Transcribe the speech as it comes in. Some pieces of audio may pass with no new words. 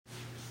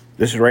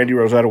This is Randy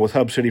Rosetta with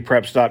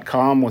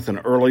HubCityPreps.com with an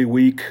early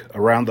week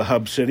around the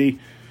Hub City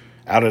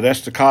out at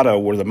Estacado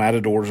where the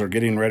Matadors are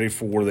getting ready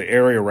for the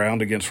area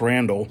round against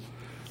Randall.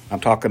 I'm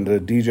talking to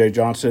DJ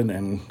Johnson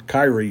and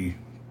Kyrie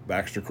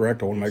Baxter,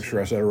 correct? I want to make sure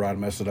I said it right. I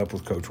messed it up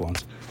with Coach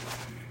once.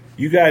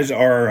 You guys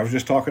are, I was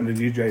just talking to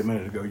DJ a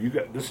minute ago,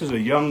 this is a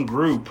young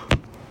group,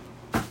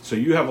 so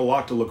you have a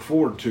lot to look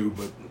forward to,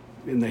 but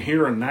in the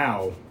here and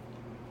now,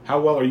 how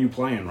well are you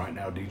playing right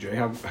now, DJ?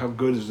 How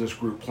good is this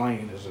group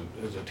playing as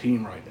a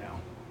team right now?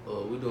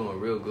 We're doing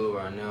real good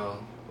right now.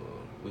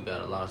 We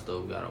got a lot of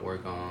stuff we got to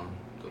work on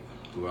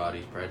through all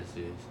these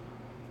practices.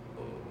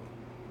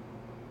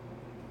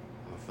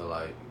 I feel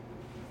like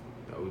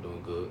we're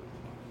doing good.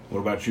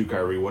 What about you,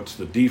 Kyrie? What's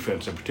the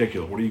defense in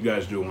particular? What are you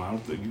guys doing? I don't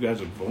think you guys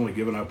have only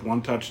given up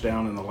one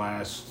touchdown in the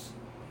last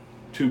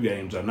 2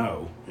 games, I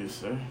know. Yes,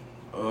 sir.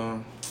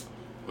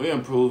 We're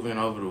improving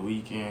over the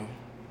weekend,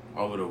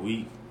 over the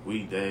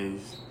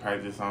weekdays.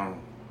 Practice on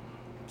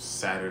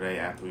Saturday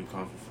after we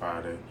come for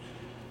Friday.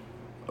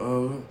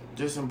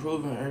 Just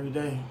improving every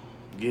day,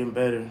 getting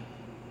better.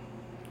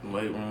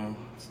 Weight room,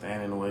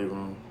 staying in the weight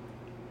room.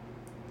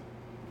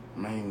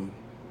 Mainly,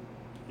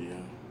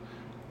 yeah.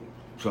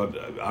 So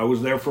I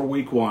was there for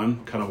week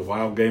 1, kind of a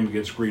wild game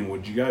against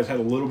Greenwood. You guys had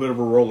a little bit of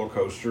a roller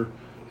coaster.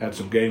 Had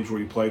some games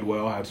where you played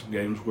well, had some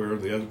games where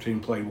the other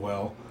team played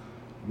well.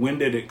 When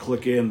did it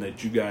click in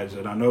that you guys,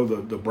 and I know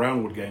the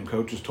Brownwood game,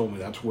 coaches told me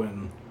that's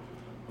when,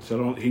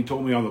 he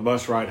told me on the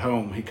bus ride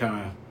home, he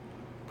kind of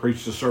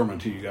preached a sermon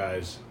to you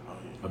guys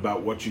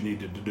about what you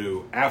needed to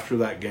do. After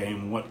that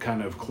game, what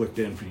kind of clicked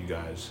in for you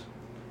guys?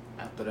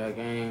 After that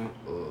game,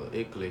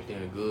 it clicked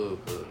in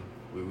good because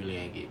we really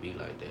ain't get beat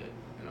like that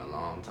in a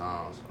long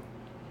time. So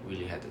we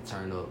really had to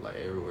turn up like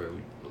everywhere.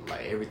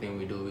 Everything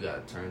we do, we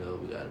got to turn up.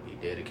 We got to be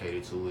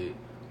dedicated to it,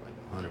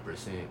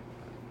 100%.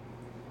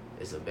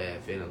 It's a bad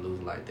feeling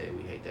losing like that.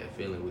 We hate that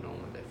feeling. We don't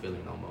want that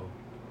feeling no more.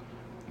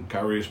 And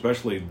Kyrie,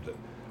 especially,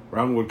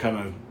 Brownwood kind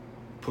of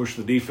pushed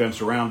the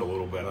defense around a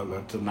little bit.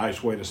 That's a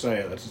nice way to say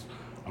it.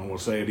 I don't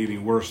want to say it any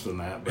worse than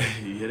that, but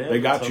yeah, they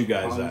got you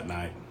guys that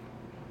night.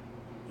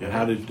 And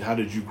how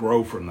did you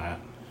grow from that?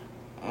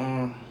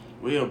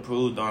 We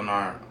improved on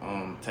our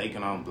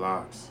taking on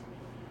blocks,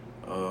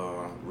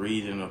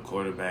 reading the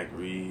quarterback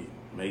read,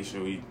 make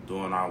sure we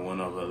doing our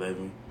 1 of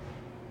 11.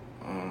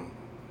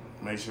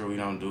 Make sure we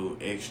don't do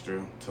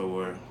extra to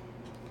where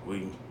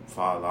we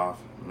fall off,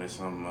 mess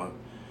something up.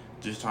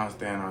 Just trying to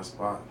stay in our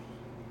spot.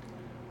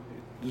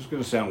 This is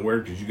going to sound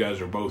weird because you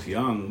guys are both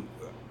young.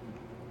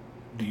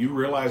 Do you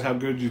realize how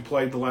good you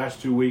played the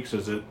last 2 weeks?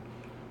 Is it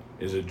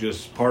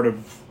just part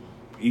of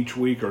each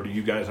week, or do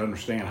you guys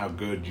understand how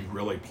good you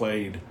really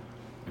played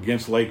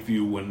against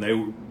Lakeview when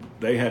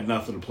they had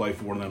nothing to play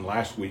for, and then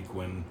last week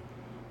when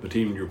the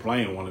team you're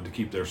playing wanted to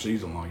keep their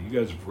season long? You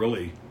guys have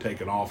really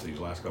taken off these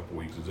last couple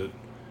of weeks. Is it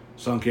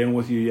sunk in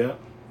with you yet?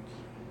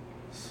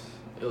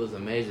 It was a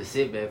major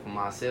setback for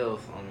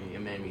myself. It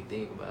made me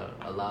think about it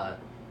a lot.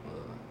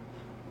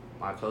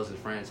 My closest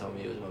friend told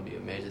me it was going to be a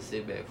major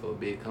setback for a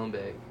big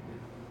comeback.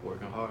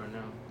 Working hard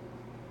now.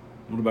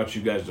 What about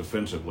you guys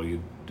defensively?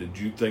 Did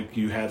you think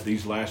you had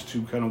these last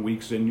 2 kind of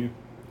weeks in you?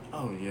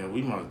 Oh, yeah.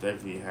 We most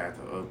definitely had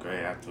to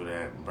upgrade after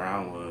that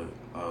Brownwood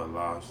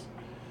loss.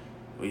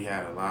 We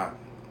had a lot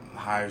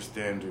higher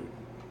standard.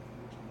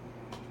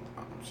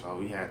 So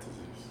we had to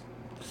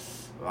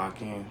just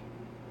lock in.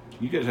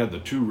 You guys had the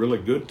 2 really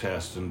good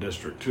tests in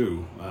District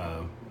 2,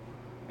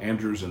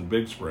 Andrews and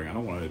Big Spring. I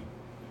don't want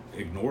to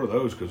ignore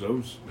those because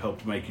those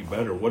helped make you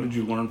better. What did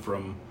you learn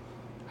from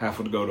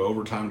having to go to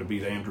overtime to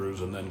beat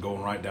Andrews and then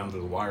going right down to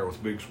the wire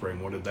with Big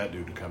Spring? What did that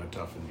do to kind of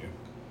toughen you?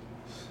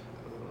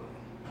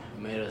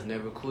 It made us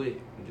never quit.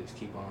 We just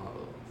keep on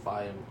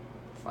fight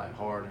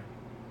harder.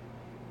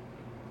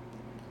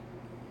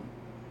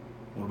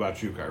 What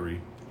about you,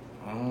 Kyrie?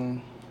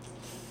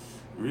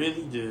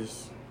 Really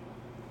just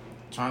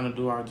trying to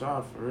do our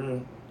job for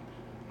real.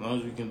 As long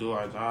as we can do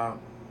our job,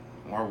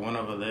 we're 1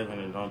 of 11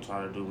 and don't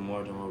try to do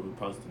more than what we're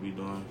supposed to be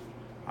doing,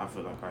 I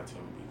feel like our team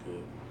will be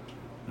good.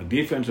 Now,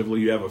 defensively,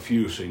 you have a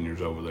few seniors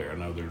over there. I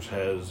know there's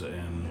Hez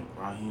and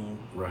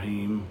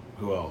Raheem.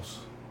 Who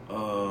else? It's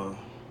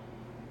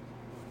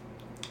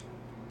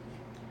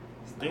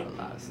not a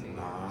lot of seniors.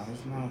 Nah,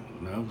 it's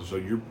not. No, so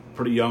you're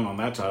pretty young on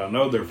that side. I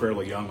know they're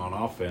fairly young on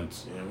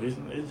offense. Yeah,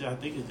 I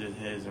think it's just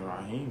Hez and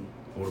Raheem.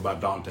 What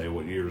about Dante?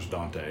 What year is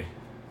Dante?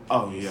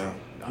 Oh, yeah.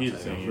 He's I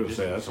was going to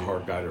say, that's a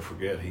hard guy to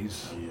forget.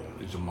 He's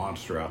Yeah. a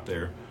monster out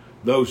there.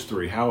 Those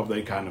 3, how have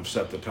they kind of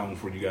set the tone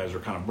for you guys or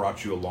kind of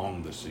brought you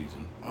along this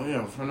season? Oh,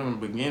 yeah. From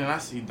the beginning, I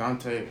see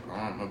Dante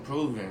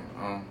improving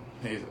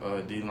his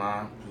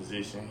D-line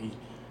position. He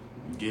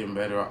getting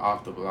better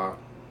off the block,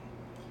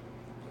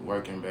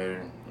 working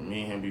better.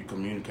 Me and him be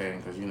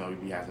communicating because, we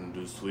be having to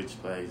do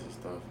switch plays and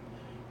stuff.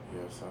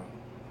 Yeah, so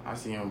I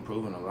see him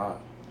improving a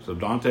lot. So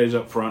Dante's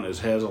up front. Is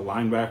Hez a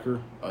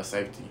linebacker?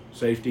 Safety.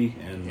 Safety.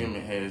 And him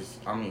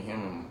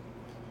and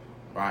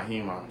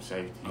Raheem are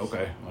safety.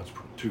 Okay, that's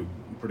 2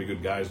 pretty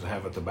good guys to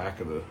have at the back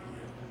of the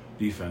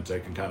defense. They're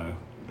kind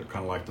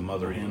of like the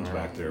mother hens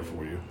back there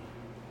for you.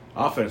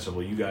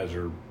 Offensively, you guys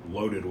are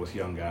loaded with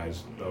young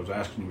guys. I was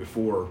asking you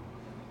before,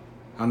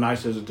 how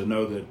nice is it to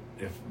know that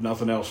if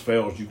nothing else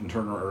fails, you can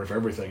turn around, or if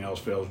everything else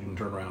fails, you can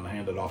turn around and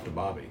hand it off to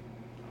Bobby?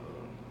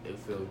 It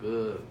feels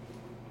good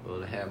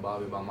to have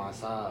Bobby by my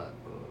side.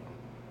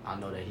 I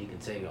know that he can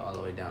take it all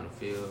the way down the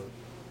field,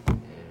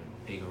 and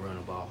he can run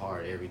the ball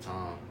hard every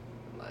time.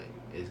 Like,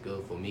 it's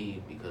good for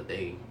me because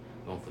they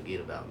gonna forget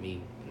about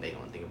me and they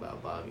gonna think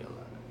about Bobby a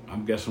lot.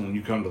 I'm guessing when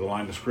you come to the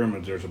line of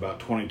scrimmage, there's about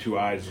 22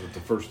 eyes that the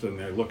first thing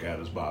they look at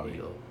is Bobby.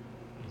 Yo,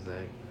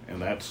 exactly.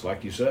 And that's,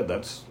 like you said,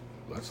 that's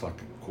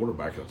like a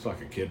quarterback. That's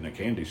like a kid in a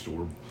candy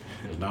store.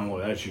 Because not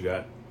only that, you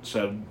got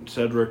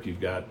Cedric,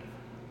 you've got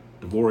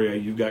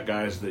DeVorier, you've got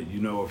guys that you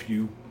know if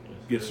you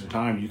get some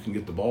time, you can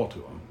get the ball to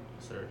them.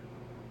 Yes, sir.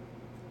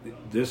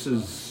 This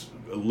is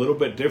a little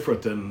bit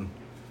different than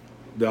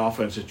the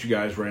offense that you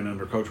guys ran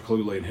under Coach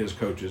Cluley and his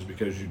coaches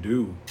because you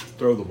do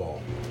throw the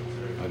ball.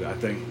 I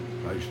think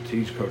I used to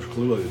teach Coach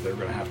Cluley that they're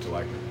going to have to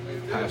like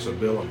pass a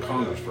bill in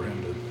Congress for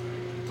him to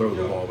throw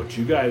the ball. But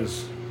you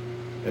guys,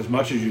 as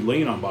much as you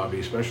lean on Bobby,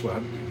 especially,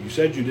 you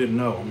said you didn't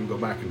know. I'm going to go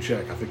back and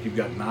check. I think you've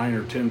got 9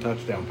 or 10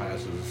 touchdown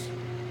passes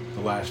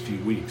the last few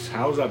weeks.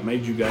 How has that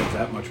made you guys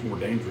that much more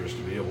dangerous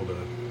to be able to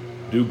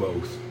do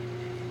both?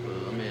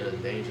 Well, I made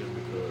it dangerous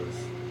because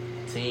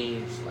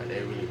teams, like,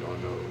 they really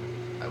don't know.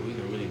 Like, we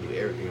can really do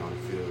everything on the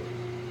field.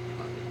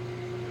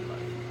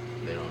 Like,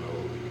 they don't know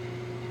what we do.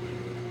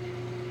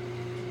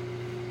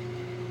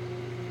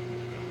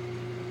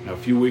 Now, a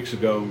few weeks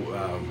ago,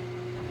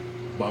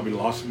 Bobby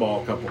lost the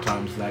ball a couple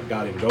times, and that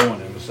got him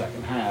going in the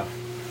second half.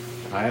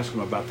 I asked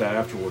him about that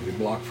afterward. He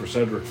blocked for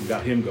Cedric and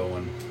got him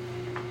going.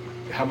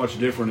 How much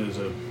different is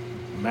a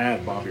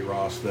mad Bobby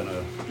Ross than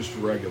just a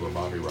regular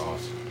Bobby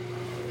Ross?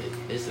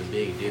 It's a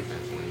big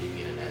difference when you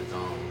get in that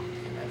zone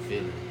and that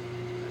feeling.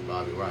 And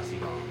Bobby Ross, he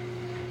gonna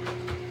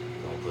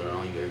put it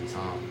on you every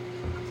time.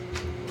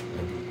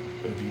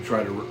 If you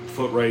try to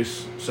foot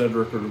race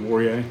Cedric or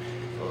DeVorier?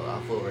 Well,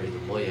 I foot race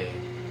DeVorier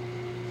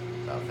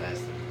about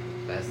faster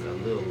than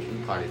a little. We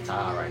probably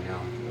tied right now.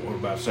 What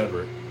about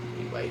Cedric?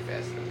 He way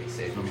faster than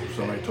me.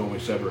 Somebody told me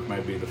Cedric may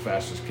be the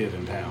fastest kid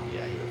in town.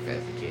 Yeah, he's the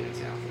fastest kid in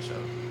town for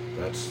sure.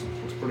 That's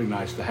pretty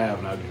nice to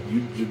have. Now,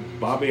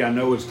 Bobby, I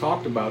know has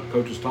talked about,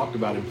 coaches talked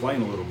about him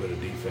playing a little bit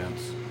of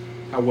defense.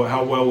 How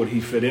well would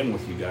he fit in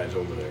with you guys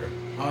over there?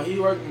 He's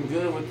working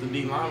good with the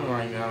D lineman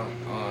right now.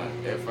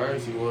 At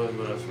first, he was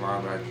with us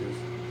linebackers,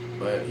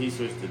 but he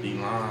switched to D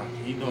line.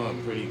 He's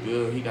doing pretty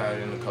good. He got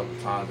it in a couple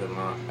times at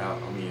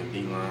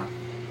D line.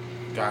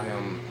 Got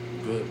him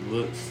good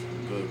looks,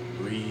 good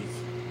reads.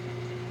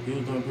 He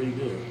was doing pretty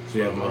good. Does he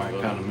have the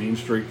right kind of mean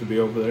streak to be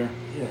over there?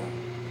 Yeah,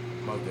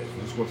 most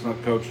definitely. That's what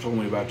the coach told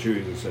me about you.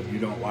 He said you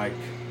don't like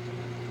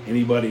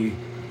anybody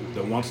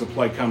that once the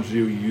play comes to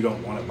you, you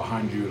don't want it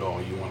behind you at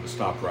all. You want it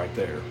stopped right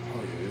there. Oh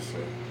yeah, yes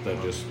sir.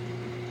 That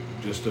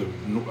just a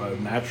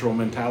natural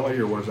mentality,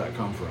 or where does that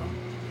come from?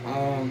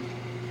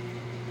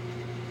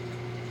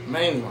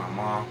 Mainly my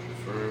mom.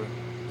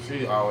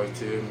 She always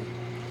tell me,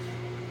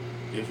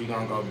 if you're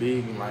gonna go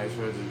big, you might as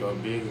well just go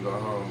big or go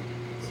home.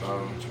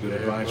 So it's good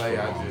advice play,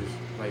 for I mom. just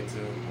play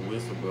to a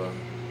whistle blow.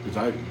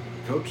 Because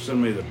coach sent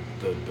me the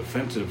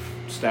defensive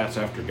stats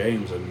after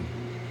games, and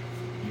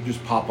you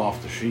just pop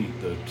off the sheet,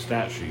 the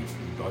stat sheet.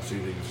 I see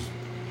these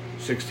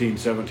 16,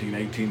 17,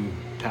 18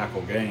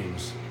 tackle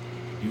games.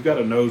 You've got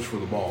a nose for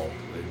the ball.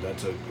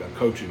 That's a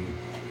coaching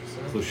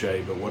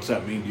cliche, but what's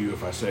that mean to you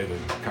if I say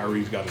that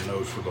Kyrie's got a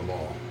nose for the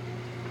ball?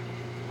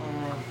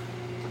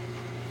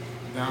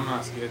 I'm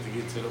not scared to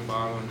get to the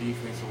ball on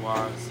defensive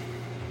wise.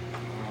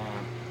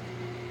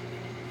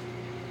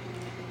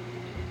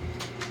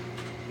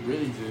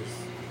 Really just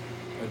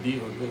a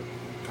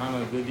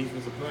good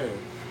defensive player.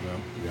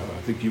 Yeah,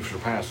 I think you've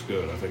surpassed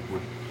good.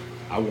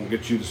 I won't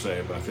get you to say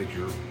it, but I think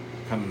you're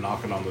kind of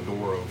knocking on the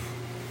door of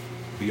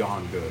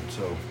beyond good.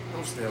 So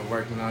I'm still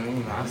working on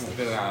it. I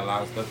still got a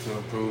lot of stuff to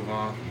improve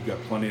on. You've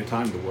got plenty of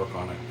time to work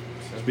on it.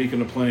 Sure. Speaking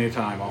of plenty of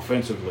time,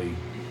 offensively,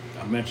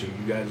 I mentioned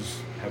you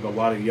guys have a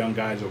lot of young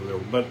guys over there,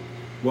 but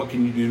what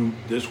can you do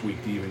this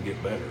week to even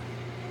get better?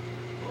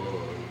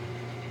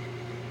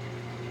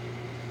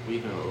 We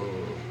can,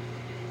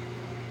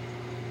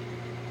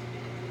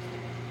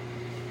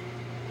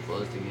 for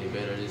us to get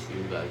better this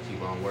week, we got to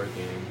keep on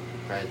working,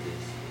 practice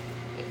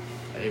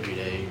every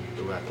day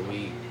throughout the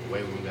week. The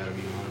way we got to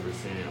be 100%.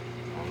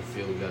 On the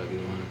field, we got to be 100%.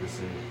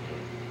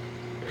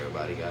 And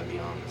everybody got to be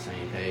on the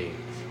same page.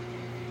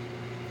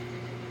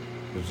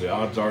 Because the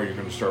odds are you're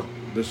going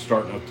to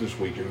starting up this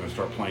week, you're going to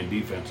start playing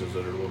defenses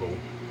that are a little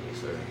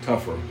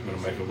tougher. It's going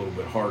to make it a little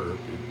bit harder.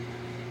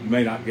 You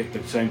may not get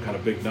the same kind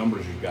of big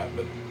numbers you've got,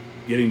 but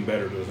getting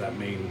better, does that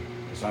mean,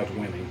 besides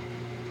winning,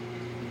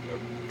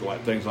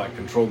 things like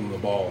controlling the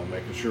ball and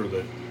making sure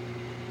that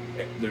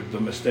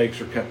the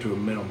mistakes are kept to a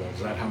minimal?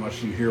 Is that how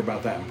much you hear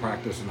about that in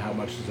practice, and how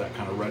much does that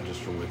kind of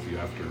register with you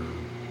after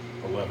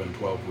 11,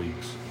 12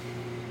 weeks?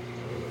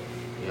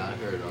 Yeah, I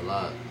heard a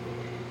lot.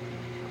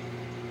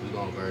 We're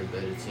going to verse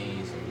better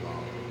teams, and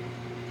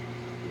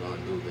we're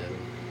going to do better.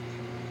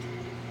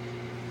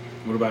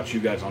 What about you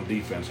guys on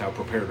defense? How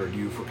prepared are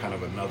you for kind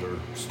of another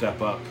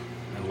step up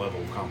and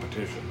level of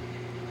competition?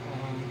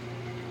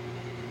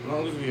 As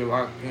long as we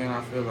locked in,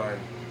 I feel like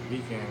we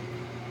can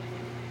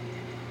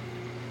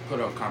put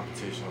up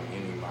competition with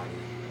anybody.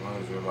 As long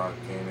as we're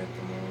locked in at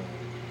the moment.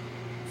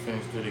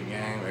 Finish through the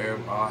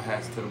game, all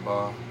hats to the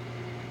ball.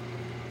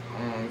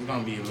 It's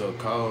going to be a little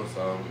cold,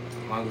 so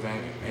as long as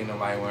ain't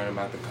nobody worrying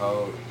about the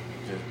cold,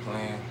 just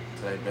playing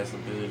to their best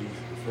abilities,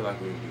 I feel like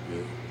we'll be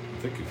good. I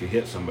think if you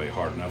hit somebody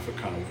hard enough, it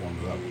kind of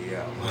warms up.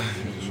 Yeah,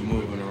 just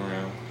moving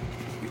around.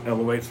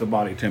 Elevates the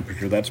body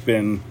temperature. That's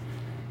been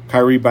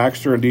Kyrie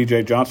Baxter and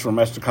DJ Johnson from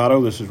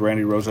Estacado. This is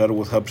Randy Rosetta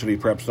with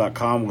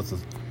HubCityPreps.com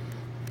with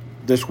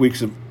this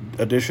week's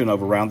edition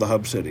of Around the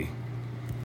Hub City.